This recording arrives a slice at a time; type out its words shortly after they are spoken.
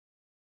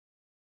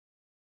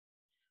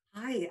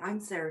Hi, I'm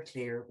Sarah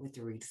Clear with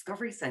the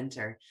Rediscovery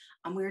Centre,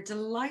 and we're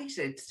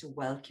delighted to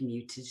welcome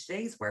you to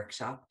today's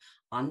workshop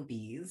on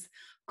bees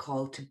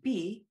called To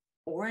Be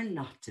or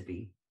Not to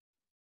Be.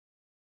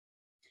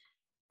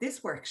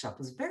 This workshop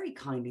was very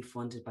kindly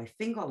funded by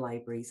Fingal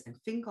Libraries and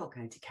Fingal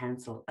County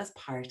Council as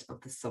part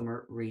of the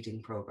summer reading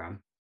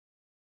programme.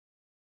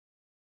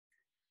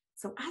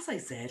 So, as I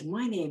said,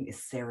 my name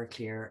is Sarah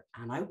Clear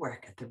and I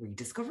work at the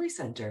Rediscovery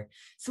Centre.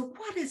 So,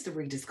 what is the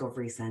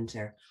Rediscovery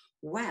Centre?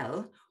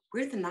 Well,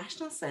 we're the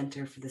National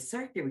Centre for the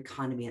Circular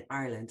Economy in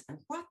Ireland. And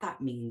what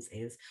that means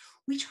is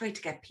we try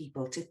to get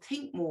people to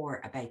think more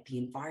about the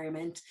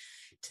environment,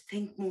 to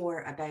think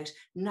more about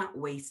not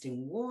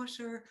wasting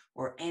water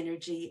or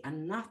energy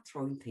and not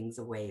throwing things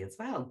away as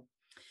well.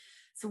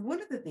 So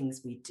one of the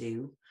things we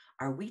do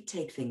are we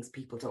take things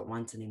people don't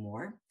want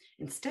anymore,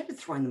 instead of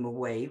throwing them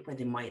away where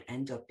they might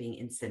end up being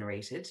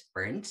incinerated,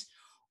 burnt,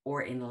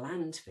 or in a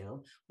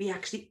landfill, we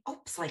actually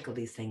upcycle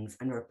these things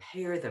and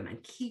repair them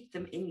and keep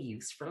them in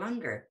use for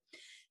longer.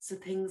 So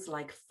things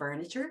like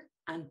furniture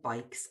and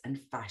bikes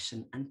and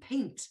fashion and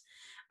paint.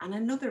 And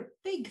another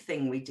big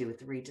thing we do at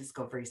the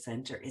Rediscovery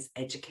Centre is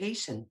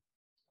education.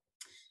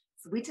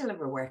 So we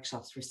deliver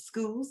workshops for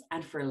schools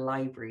and for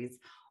libraries,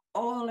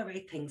 all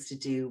about things to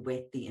do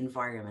with the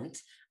environment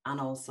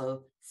and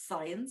also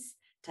science,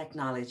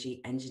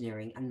 technology,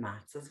 engineering, and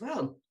maths as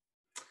well.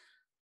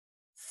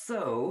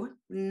 So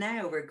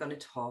now we're going to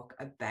talk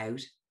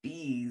about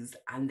bees,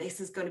 and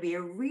this is going to be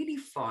a really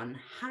fun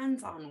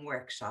hands-on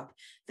workshop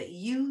that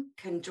you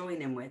can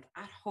join in with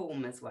at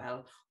home as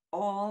well,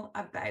 all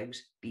about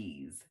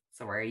bees.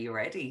 So are you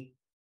ready?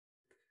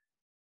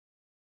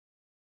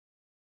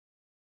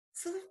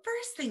 So the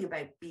first thing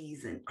about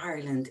bees in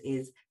Ireland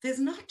is there's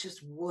not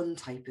just one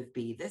type of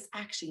bee, there's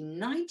actually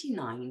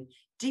 99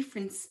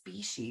 different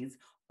species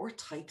or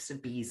types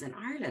of bees in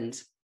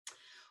Ireland.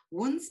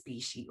 One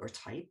species or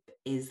type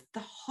is the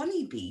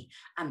honeybee,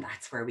 and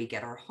that's where we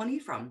get our honey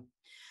from.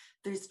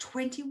 There's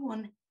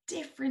 21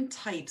 different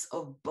types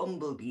of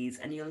bumblebees,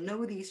 and you'll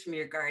know these from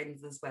your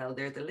gardens as well.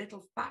 They're the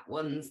little fat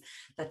ones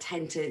that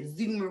tend to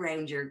zoom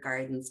around your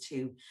gardens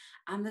too.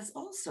 And there's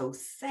also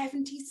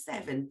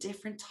 77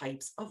 different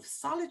types of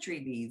solitary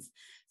bees.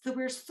 So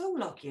we're so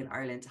lucky in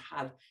Ireland to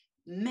have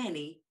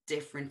many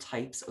different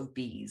types of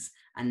bees.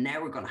 And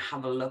now we're going to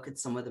have a look at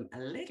some of them a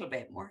little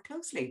bit more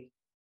closely.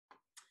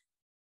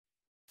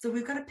 So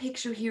we've got a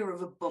picture here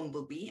of a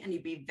bumblebee, and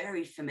you'd be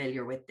very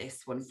familiar with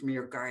this one from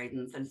your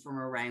gardens and from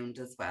around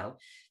as well.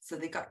 So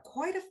they've got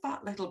quite a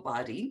fat little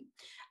body,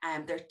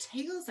 and their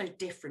tails are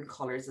different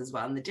colors as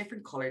well. And the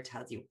different color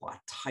tells you what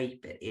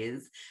type it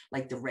is,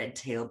 like the red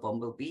tail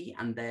bumblebee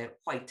and the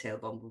white tail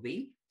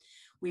bumblebee.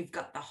 We've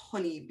got the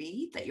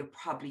honeybee that you're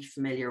probably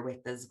familiar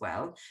with as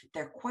well.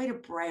 They're quite a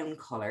brown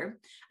color,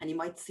 and you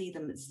might see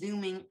them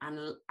zooming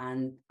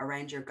and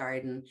around your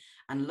garden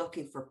and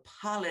looking for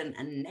pollen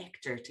and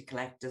nectar to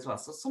collect as well.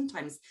 So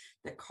sometimes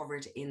they're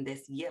covered in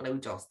this yellow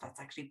dust. That's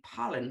actually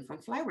pollen from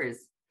flowers.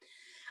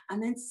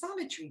 And then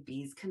solitary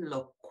bees can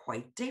look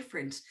quite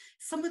different.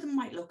 Some of them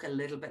might look a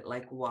little bit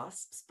like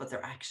wasps, but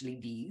they're actually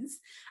bees.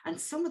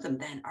 And some of them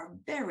then are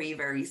very,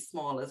 very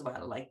small as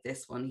well, like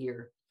this one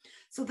here.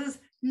 So there's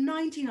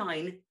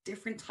 99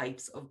 different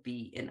types of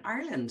bee in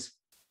Ireland.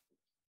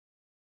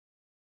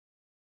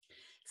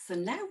 So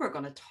now we're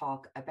going to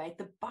talk about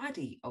the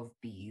body of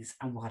bees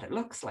and what it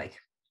looks like.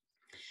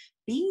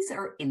 Bees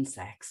are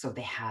insects, so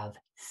they have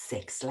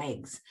 6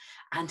 legs.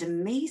 And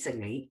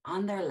amazingly,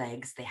 on their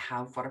legs, they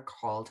have what are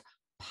called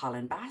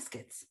pollen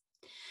baskets.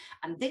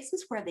 And this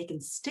is where they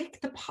can stick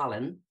the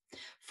pollen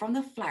from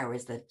the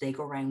flowers that they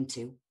go around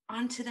to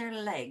onto their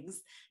legs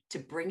to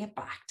bring it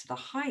back to the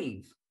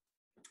hive.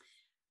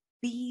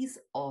 Bees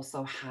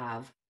also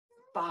have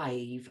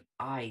 5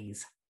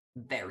 eyes.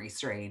 Very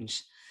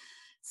strange.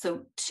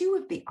 So 2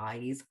 of the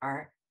eyes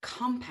are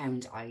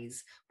compound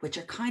eyes, which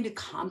are kind of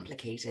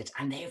complicated,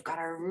 and they've got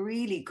a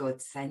really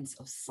good sense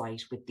of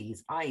sight with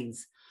these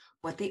eyes.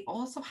 But they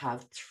also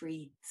have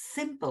 3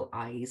 simple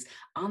eyes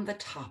on the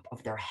top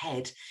of their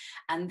head,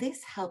 and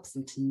this helps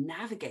them to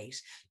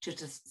navigate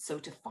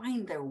to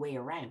find their way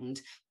around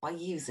by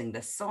using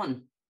the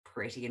sun.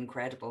 Pretty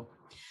incredible.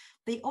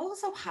 They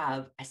also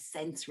have a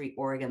sensory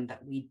organ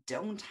that we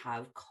don't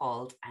have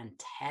called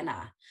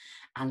antenna.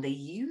 And they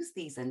use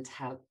these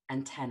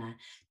antenna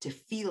to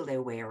feel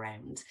their way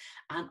around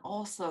and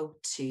also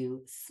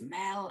to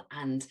smell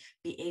and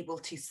be able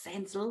to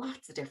sense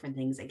lots of different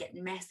things and get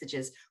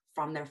messages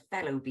from their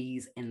fellow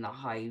bees in the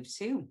hive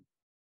too.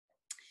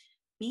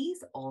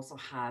 Bees also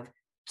have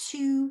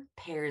 2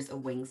 pairs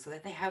of wings, so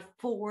that they have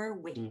 4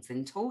 wings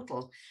in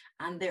total,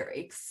 and they're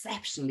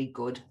exceptionally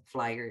good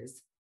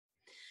flyers.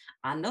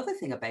 Another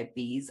thing about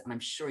bees, and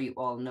I'm sure you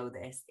all know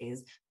this,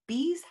 is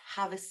bees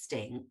have a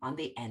sting on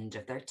the end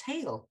of their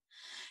tail.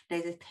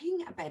 Now, the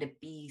thing about a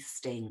bee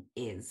sting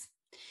is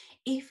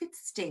if it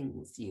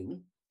stings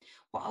you,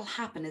 what will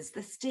happen is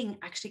the sting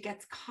actually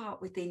gets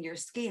caught within your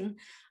skin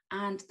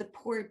and the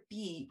poor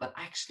bee will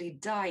actually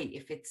die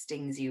if it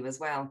stings you as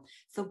well.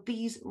 So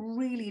bees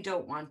really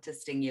don't want to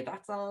sting you.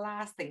 That's the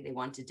last thing they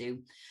want to do.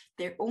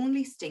 They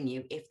only sting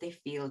you if they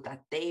feel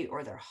that they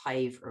or their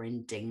hive are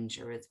in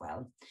danger as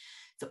well.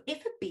 So if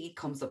a bee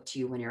comes up to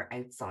you when you're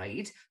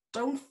outside,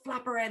 don't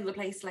flap around the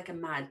place like a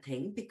mad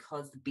thing,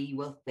 because the bee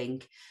will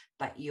think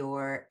that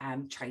you're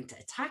trying to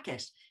attack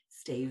it.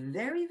 Stay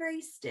very,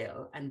 very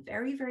still and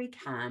very, very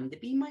calm. The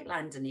bee might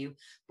land on you,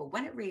 but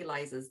when it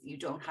realizes you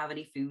don't have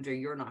any food or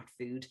you're not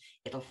food,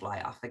 it'll fly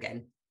off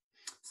again.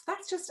 So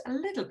that's just a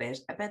little bit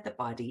about the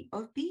body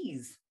of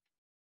bees.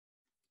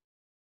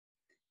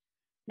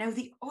 Now,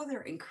 the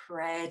other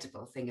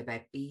incredible thing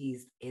about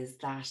bees is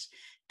that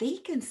they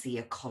can see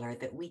a color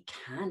that we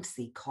can't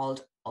see,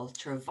 called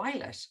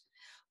ultraviolet,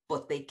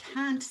 but they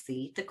can't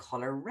see the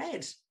color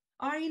red.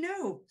 I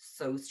know,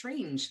 so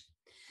strange.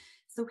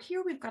 So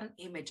here we've got an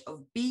image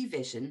of bee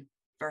vision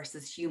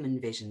versus human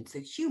vision. So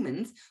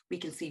humans, we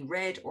can see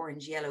red,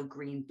 orange, yellow,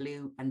 green,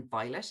 blue, and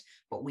violet,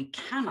 but we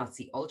cannot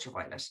see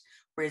ultraviolet.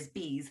 Whereas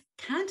bees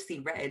can't see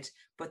red,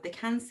 but they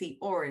can see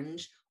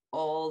orange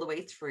all the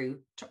way through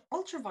to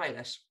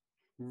ultraviolet.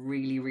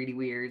 Really, really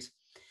weird.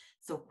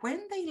 So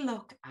when they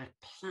look at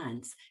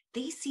plants,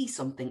 they see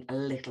something a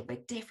little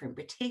bit different,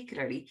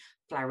 particularly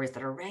flowers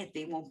that are red.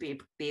 They won't be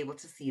able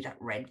to see that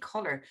red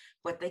color,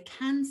 but they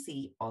can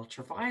see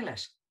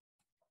ultraviolet.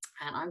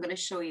 And I'm going to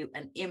show you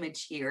an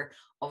image here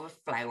of a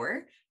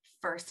flower,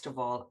 first of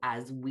all,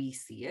 as we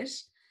see it.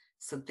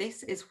 So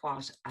this is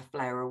what a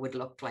flower would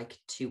look like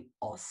to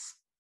us.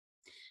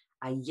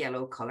 A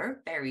yellow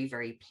color, very,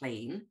 very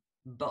plain,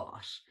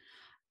 but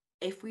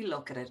if we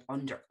look at it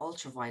under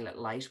ultraviolet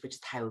light, which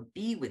is how a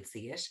bee would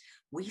see it,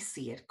 we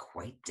see it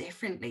quite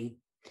differently.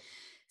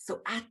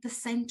 So at the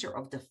center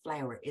of the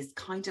flower is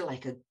kind of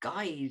like a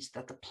guide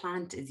that the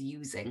plant is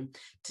using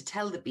to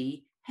tell the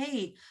bee,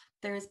 hey,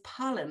 there's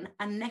pollen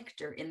and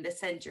nectar in the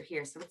center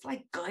here. So it's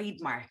like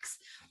guide marks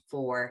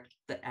for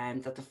the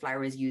that the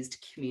flower is used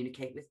to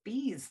communicate with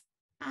bees.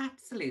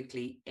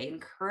 Absolutely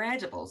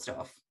incredible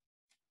stuff.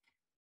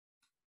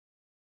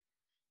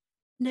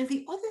 Now,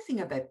 the other thing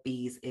about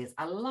bees is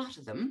a lot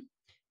of them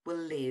will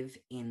live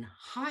in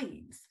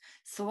hives.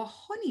 So a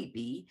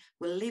honeybee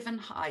will live in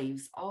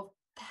hives of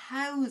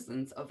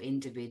thousands of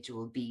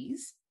individual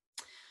bees.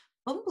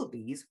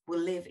 Bumblebees will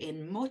live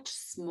in much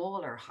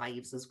smaller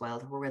hives as well,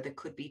 where there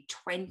could be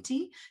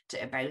 20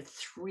 to about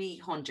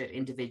 300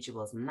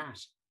 individuals in that.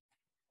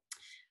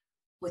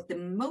 But the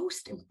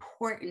most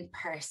important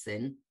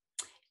person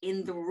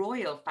in the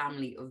royal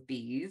family of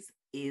bees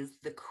is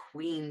the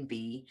queen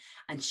bee,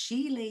 and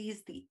she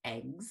lays the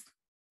eggs,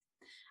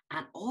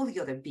 and all the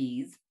other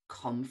bees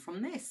come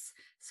from this.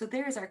 So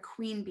there's our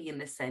queen bee in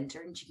the center,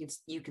 and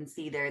you can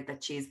see there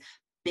that she's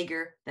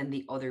bigger than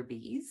the other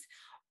bees.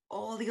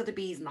 All the other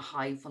bees in the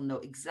hive will know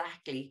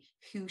exactly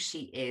who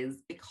she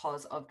is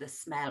because of the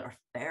smell or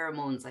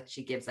pheromones that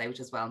she gives out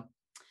as well.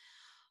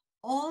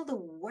 All the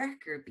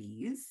worker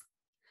bees,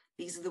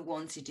 these are the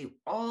ones who do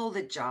all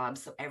the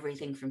jobs. So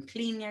everything from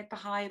cleaning out the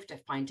hive to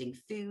finding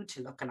food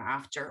to looking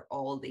after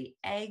all the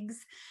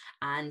eggs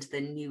and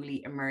the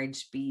newly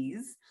emerged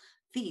bees.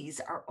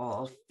 These are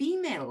all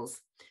females.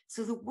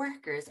 So the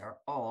workers are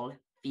all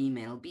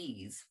female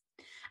bees.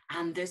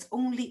 And there's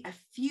only a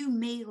few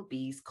male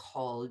bees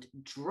called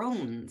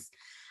drones.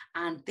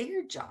 And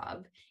their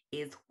job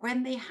is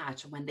when they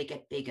hatch and when they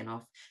get big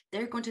enough,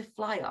 they're going to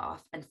fly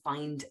off and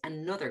find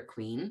another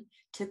queen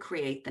to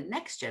create the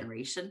next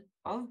generation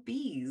of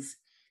bees.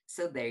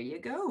 So there you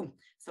go.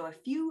 So a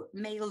few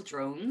male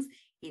drones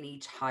in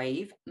each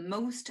hive.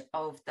 Most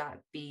of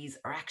that bees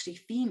are actually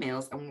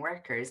females and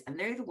workers, and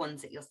they're the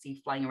ones that you'll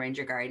see flying around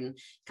your garden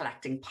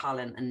collecting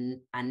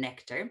pollen and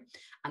nectar.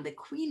 And the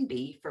queen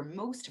bee for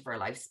most of her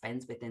life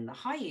spends within the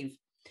hive,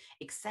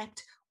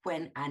 except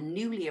when a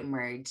newly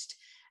emerged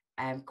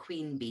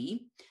queen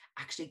bee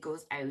actually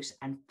goes out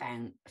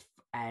and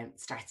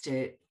starts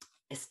to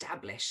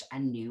establish a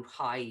new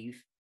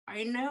hive.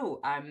 I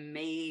know,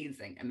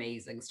 amazing,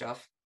 amazing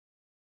stuff.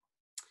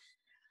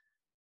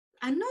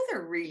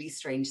 Another really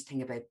strange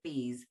thing about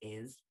bees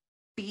is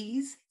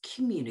bees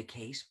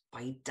communicate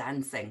by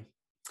dancing.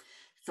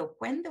 So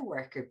when the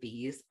worker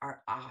bees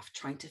are off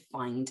trying to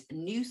find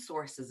new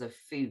sources of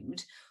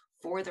food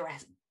for the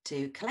rest,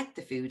 to collect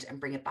the food and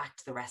bring it back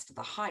to the rest of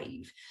the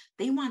hive,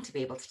 they want to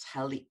be able to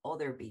tell the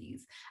other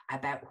bees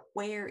about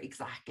where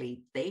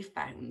exactly they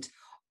found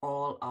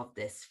all of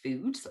this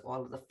food, so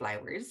all of the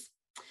flowers,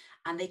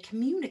 and they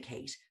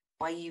communicate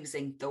by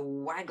using the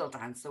waggle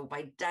dance, so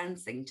by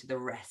dancing to the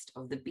rest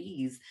of the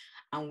bees.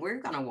 And we're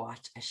going to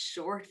watch a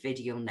short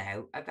video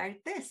now about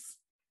this.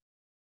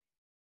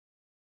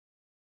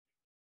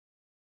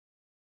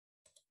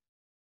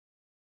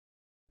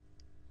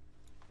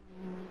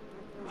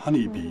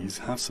 Honeybees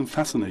have some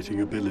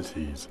fascinating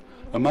abilities,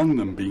 among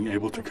them being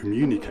able to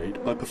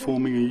communicate by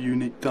performing a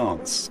unique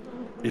dance.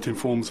 It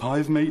informs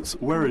hive mates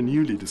where a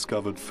newly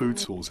discovered food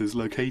source is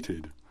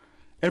located.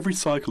 Every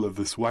cycle of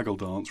this waggle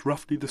dance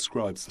roughly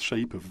describes the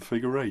shape of the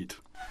figure 8.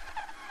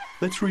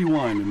 Let's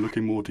rewind and look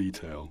in more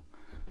detail.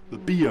 The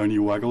bee only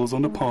waggles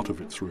on a part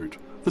of its route,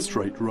 the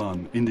straight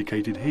run,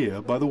 indicated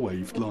here by the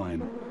waved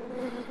line.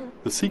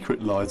 The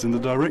secret lies in the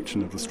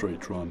direction of the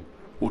straight run,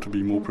 or to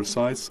be more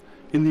precise,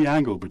 in the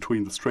angle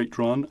between the straight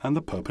run and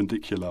the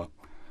perpendicular,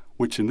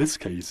 which in this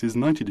case is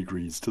 90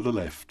 degrees to the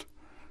left.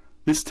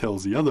 This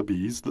tells the other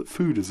bees that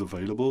food is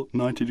available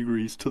 90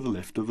 degrees to the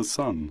left of the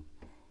sun.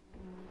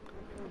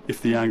 If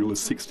the angle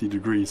is 60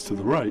 degrees to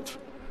the right,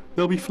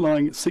 they'll be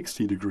flying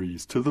 60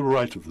 degrees to the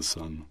right of the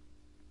sun.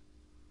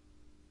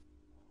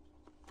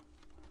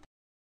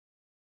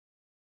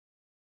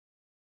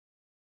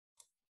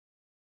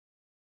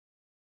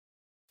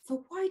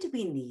 So why do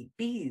we need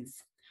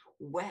bees?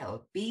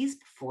 Well, bees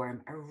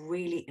perform a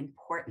really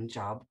important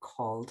job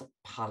called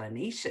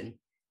pollination.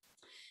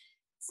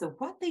 So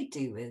what they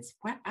do is,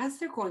 as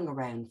they're going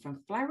around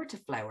from flower to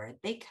flower,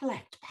 they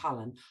collect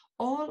pollen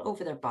all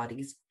over their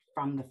bodies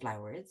from the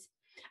flowers.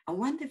 And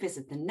when they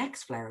visit the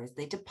next flowers,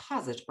 they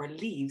deposit or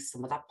leave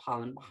some of that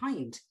pollen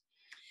behind.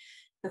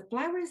 The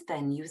flowers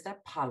then use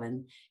that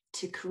pollen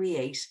to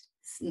create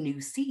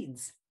new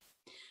seeds.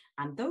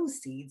 And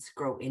those seeds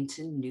grow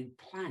into new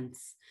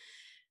plants.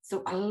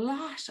 So a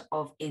lot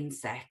of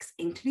insects,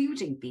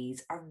 including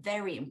bees, are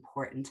very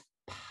important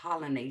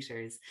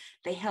pollinators.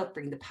 They help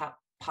bring the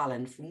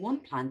pollen from one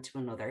plant to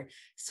another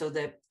so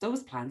that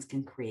those plants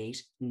can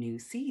create new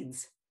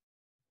seeds.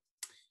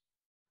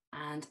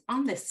 And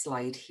on this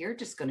slide here,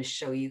 just going to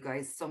show you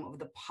guys some of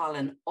the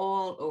pollen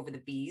all over the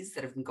bees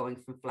that have been going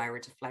from flower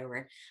to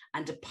flower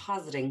and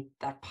depositing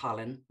that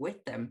pollen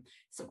with them.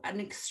 So an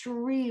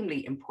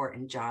extremely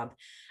important job,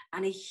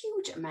 and a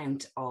huge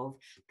amount of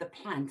the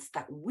plants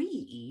that we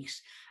eat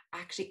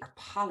actually are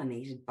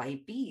pollinated by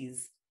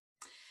bees.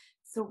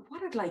 So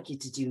what I'd like you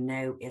to do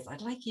now is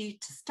I'd like you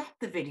to stop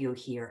the video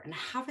here and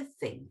have a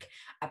think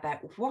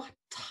about what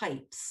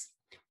types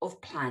of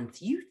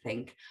plants you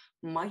think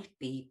might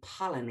be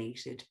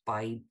pollinated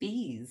by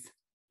bees.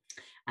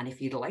 And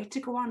if you'd like to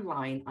go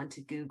online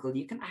onto Google,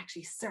 you can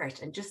actually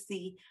search and just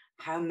see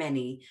how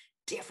many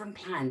different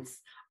plants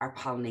are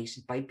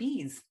pollinated by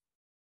bees.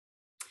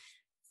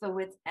 So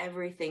it's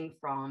everything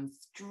from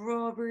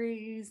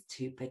strawberries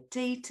to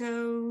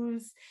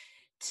potatoes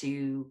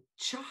to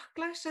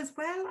chocolate as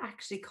well.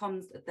 Actually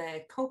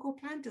the cocoa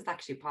plant is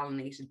actually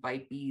pollinated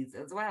by bees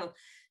as well.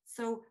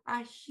 So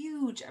a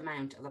huge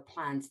amount of the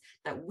plants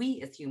that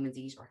we as humans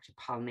eat are actually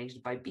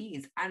pollinated by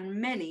bees, and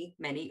many,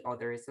 many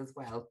others as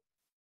well.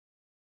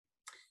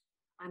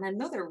 And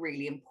another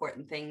really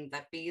important thing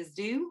that bees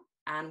do,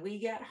 and we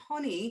get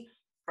honey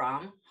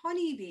from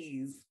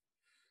honeybees.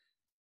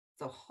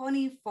 So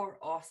honey for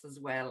us as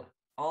well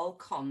all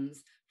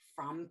comes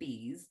from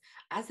bees.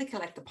 As they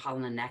collect the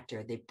pollen and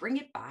nectar, they bring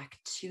it back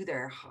to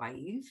their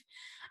hive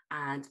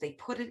and they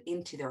put it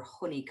into their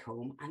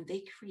honeycomb and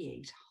they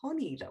create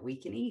honey that we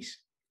can eat.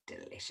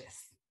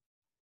 Delicious.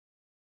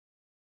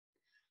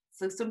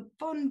 So some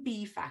fun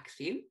bee facts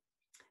for you.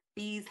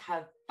 Bees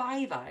have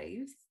 5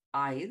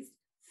 eyes,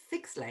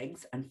 6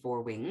 legs and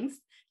 4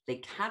 wings. They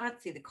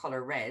cannot see the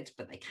color red,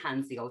 but they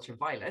can see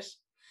ultraviolet.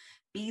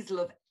 Bees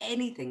love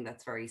anything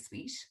that's very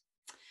sweet.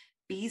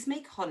 Bees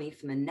make honey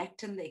from the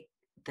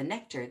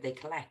nectar they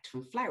collect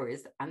from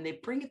flowers, and they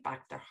bring it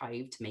back to their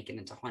hive to make it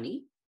into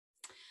honey.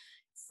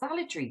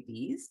 Solitary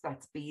bees,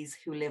 that's bees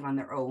who live on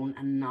their own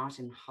and not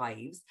in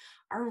hives,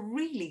 are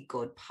really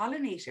good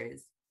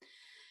pollinators.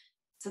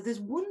 So there's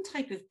one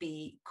type of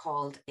bee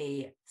called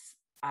a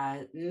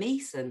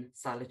mason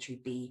solitary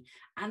bee,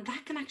 and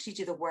that can actually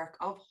do the work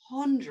of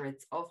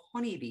hundreds of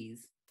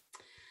honeybees.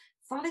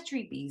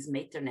 Solitary bees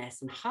make their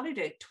nests in hollowed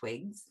out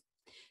twigs.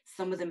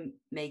 Some of them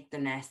make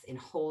their nests in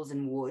holes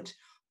in wood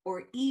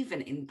or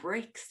even in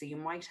bricks. So you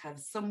might have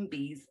some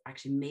bees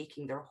actually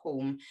making their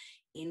home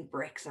in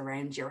bricks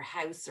around your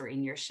house or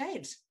in your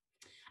shed.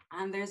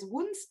 And there's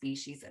one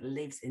species that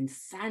lives in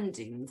sand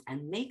dunes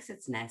and makes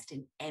its nest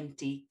in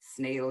empty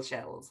snail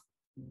shells.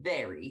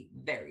 Very,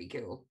 very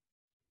cool.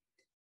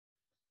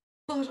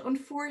 But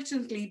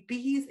unfortunately,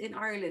 bees in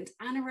Ireland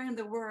and around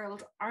the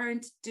world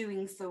aren't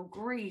doing so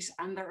great,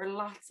 and there are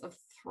lots of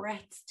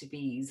threats to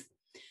bees.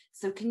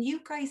 So can you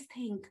guys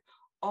think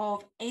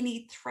of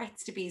any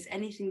threats to bees,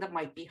 anything that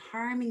might be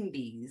harming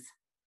bees?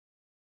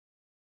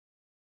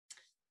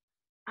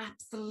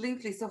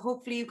 Absolutely. So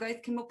hopefully you guys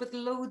came up with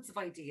loads of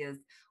ideas.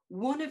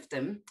 One of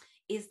them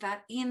is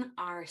that in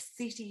our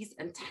cities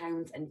and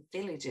towns and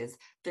villages,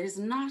 there's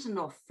not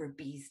enough for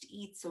bees to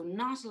eat. So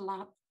not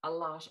a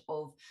lot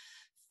of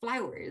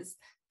flowers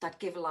that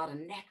give a lot of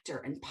nectar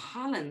and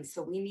pollen.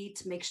 So we need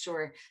to make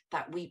sure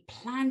that we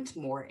plant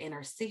more in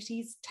our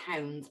cities,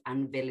 towns,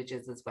 and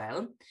villages as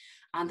well.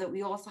 And that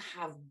we also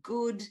have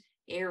good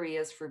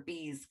areas for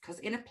bees, because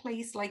in a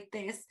place like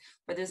this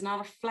where there's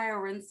not a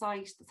flower in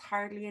sight, there's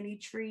hardly any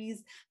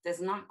trees,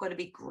 there's not going to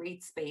be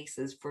great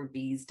spaces for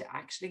bees to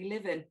actually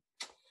live in.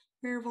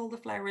 Where have all the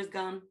flowers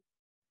gone?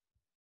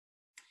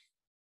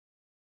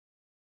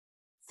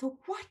 So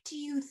what do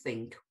you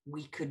think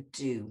we could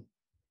do?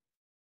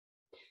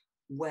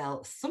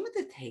 Well, some of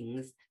the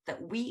things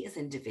that we as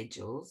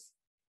individuals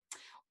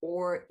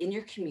or in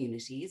your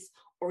communities,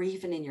 or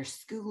even in your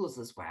schools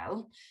as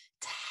well,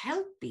 to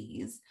help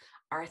bees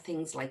are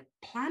things like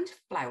plant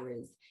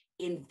flowers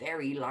in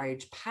very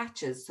large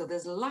patches. So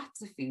there's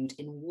lots of food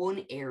in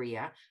one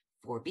area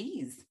for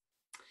bees.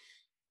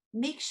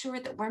 Make sure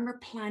that when we're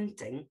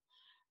planting,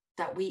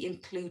 that we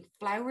include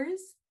flowers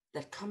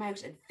that come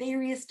out at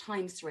various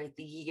times throughout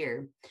the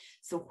year.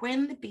 So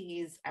when the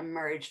bees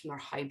emerge from their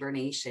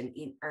hibernation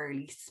in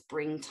early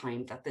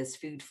springtime, that there's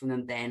food for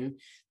them then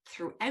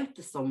throughout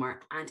the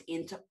summer and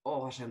into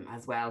autumn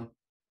as well.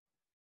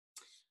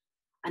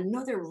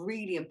 Another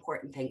really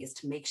important thing is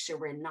to make sure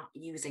we're not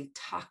using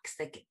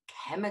toxic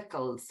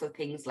chemicals, so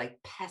things like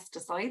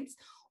pesticides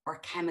or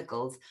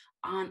chemicals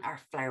on our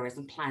flowers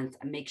and plants,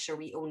 and make sure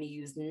we only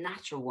use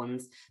natural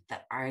ones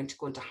that aren't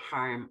going to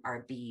harm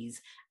our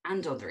bees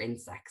and other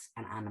insects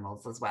and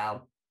animals as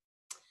well.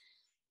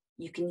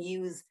 You can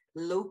use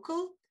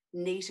local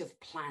native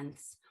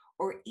plants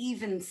or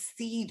even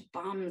seed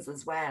bombs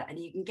as well. And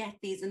you can get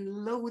these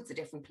in loads of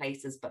different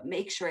places, but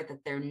make sure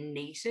that they're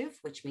native,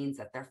 which means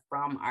that they're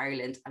from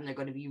Ireland and they're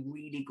going to be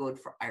really good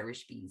for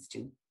Irish bees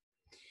too.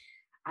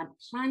 And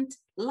plant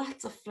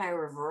lots of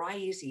flower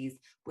varieties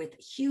with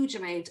a huge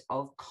amount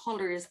of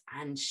colours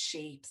and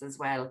shapes as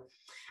well.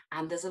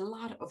 And there's a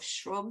lot of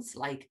shrubs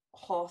like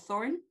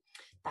hawthorn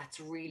that's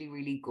really,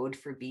 really good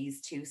for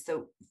bees too.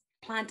 So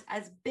plant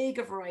as big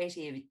a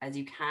variety as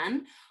you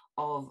can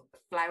of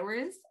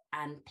flowers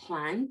and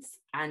plants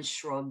and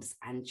shrubs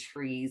and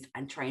trees,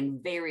 and try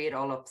and vary it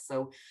all up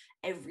so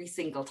every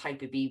single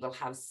type of bee will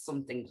have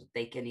something that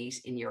they can eat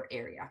in your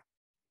area.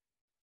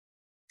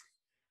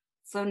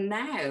 So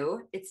now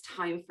it's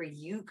time for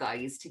you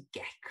guys to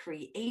get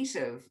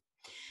creative.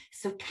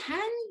 So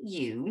can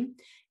you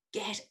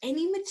get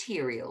any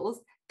materials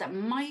that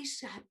might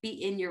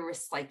be in your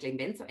recycling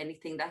bin, so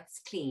anything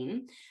that's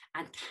clean,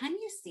 and can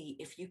you see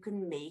if you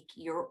can make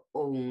your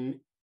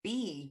own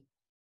bee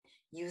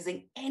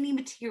using any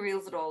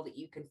materials at all that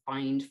you can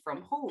find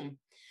from home?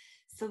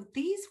 So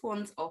these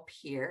ones up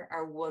here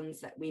are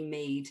ones that we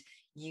made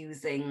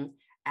using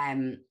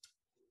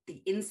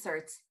the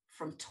inserts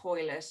from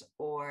toilet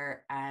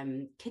or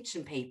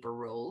kitchen paper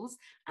rolls,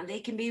 and they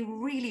can be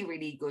really,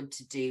 really good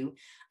to do,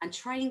 and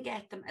try and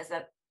get them as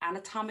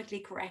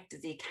anatomically correct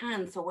as you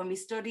can. So when we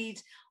studied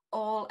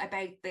all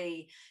about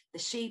the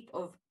shape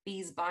of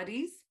bees'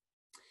 bodies,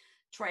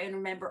 try and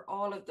remember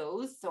all of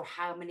those. So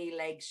how many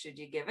legs should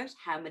you give it?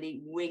 How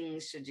many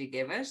wings should you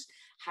give it?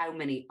 How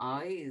many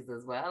eyes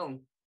as well?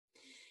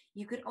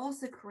 You could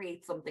also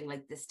create something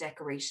like this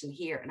decoration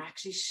here and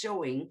actually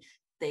showing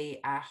the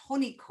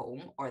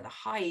honeycomb or the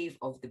hive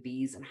of the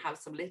bees and have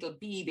some little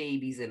bee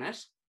babies in it.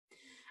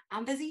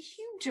 And there's a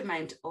huge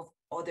amount of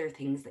other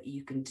things that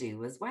you can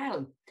do as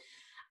well.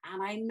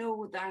 And I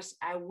know that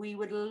we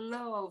would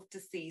love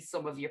to see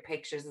some of your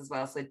pictures as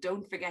well. So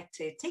don't forget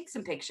to take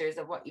some pictures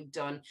of what you've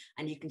done,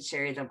 and you can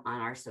share them on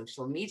our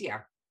social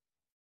media.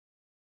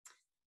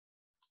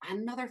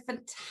 Another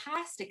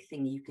fantastic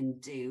thing you can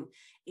do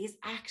is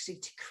actually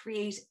to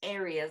create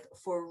areas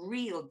for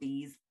real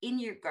bees in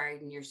your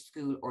garden, your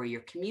school, or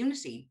your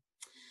community.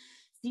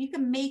 So you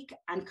can make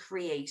and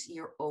create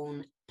your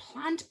own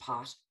plant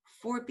pot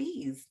for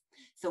bees.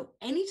 So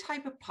any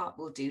type of pot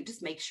will do,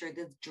 just make sure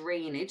there's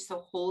drainage, so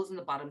holes in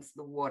the bottom so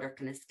the water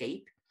can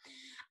escape.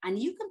 And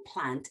you can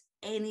plant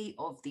any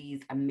of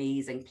these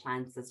amazing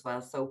plants as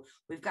well. So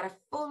we've got a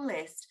full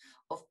list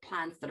of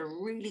plants that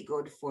are really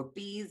good for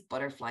bees,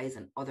 butterflies,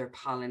 and other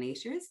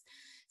pollinators.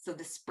 So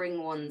the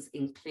spring ones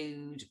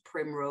include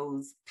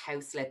primrose,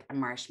 cowslip, and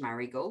marsh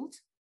marigold.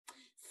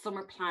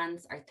 Summer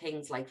plants are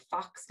things like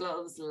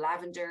foxgloves,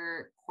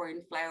 lavender,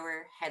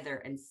 cornflower, heather,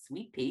 and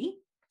sweet pea.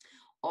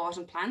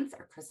 Autumn plants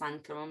are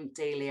chrysanthemum,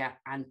 dahlia,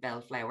 and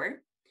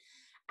bellflower.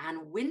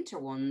 And winter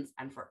ones,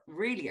 and for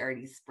really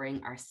early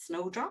spring, are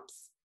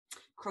snowdrops,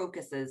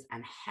 crocuses,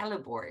 and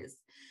hellebores.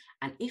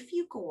 And if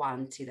you go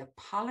on to the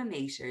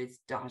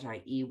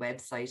pollinators.ie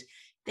website,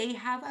 they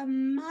have a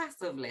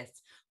massive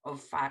list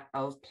of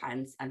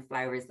plants and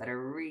flowers that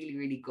are really,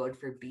 really good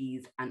for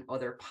bees and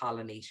other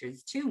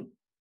pollinators too.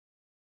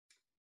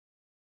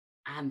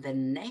 And the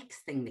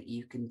next thing that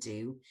you can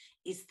do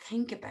is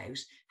think about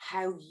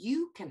how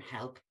you can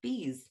help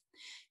bees.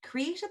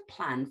 Create a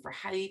plan for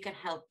how you can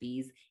help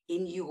bees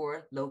in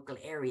your local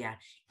area,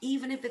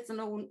 even if it's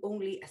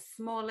only a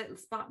small little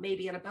spot,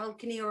 maybe on a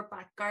balcony or a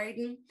back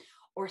garden,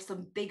 or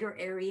some bigger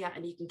area,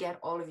 and you can get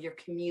all of your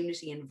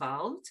community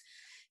involved.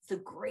 So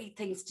great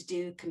things to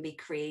do can be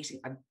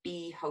creating a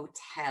bee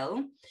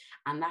hotel,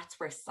 and that's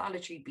where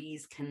solitary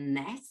bees can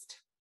nest.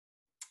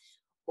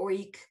 Or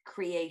you could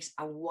create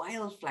a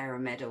wildflower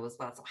meadow as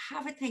well. So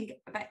have a think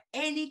about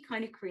any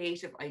kind of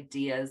creative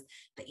ideas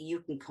that you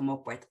can come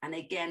up with. And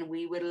again,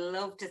 we would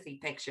love to see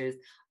pictures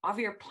of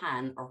your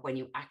plan or when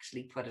you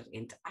actually put it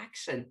into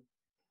action.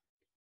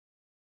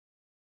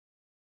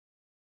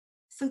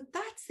 So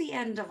that's the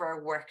end of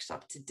our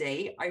workshop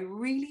today. I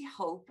really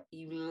hope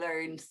you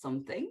learned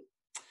something.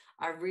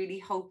 I really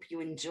hope you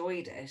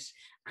enjoyed it,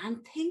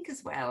 and think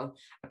as well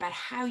about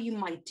how you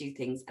might do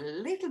things a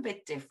little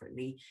bit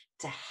differently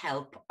to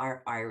help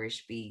our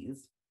Irish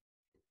bees.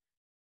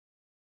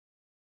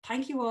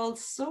 Thank you all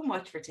so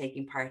much for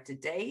taking part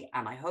today,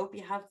 and I hope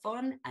you have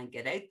fun and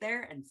get out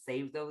there and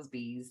save those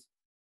bees.